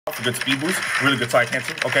Good speed boost. Really good side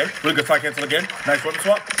cancel. Okay. Really good side cancel again. Nice weapon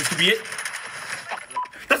swap. This could be it.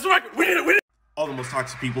 That's the record. We did it. We did it. All the most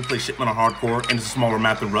toxic people play Shipment on hardcore, and it's a smaller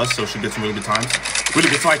map than Rust, so she'll get some really good times. Really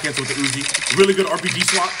good side cancel with the Uzi. Really good RPG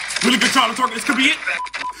swap. Really good shot on target. This could be it.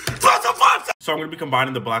 So I'm going to be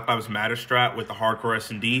combining the Black Lives Matter strat with the hardcore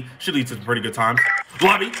S&D. Should lead to some pretty good times.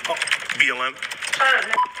 Lobby. Oh. BLM.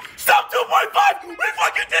 Stop 2.5. We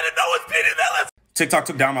fucking didn't know what's beating that. Let's TikTok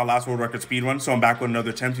took down my last world record speedrun, so I'm back with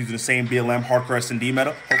another attempt using the same BLM hardcore S&D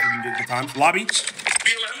meta. Hopefully we can get good times. Lobby.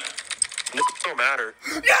 BLM. It don't matter.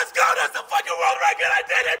 Yes, go! That's the fucking world record! I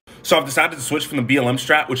did it! So I've decided to switch from the BLM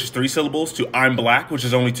strat, which is 3 syllables, to I'm black, which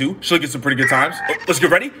is only 2. Should get some pretty good times. Oh, let's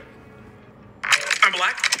get ready. I'm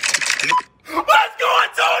black. Let's go on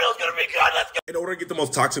total's gonna be good. Let's go. In order to get the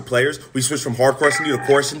most toxic players, we switch from hardcore S&D to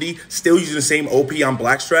core S&D, still using the same OP on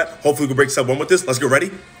black strat. Hopefully we can break sub 1 with this. Let's get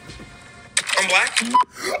ready. I'm black.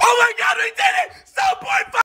 Oh my god, we did it! Sub 1.5!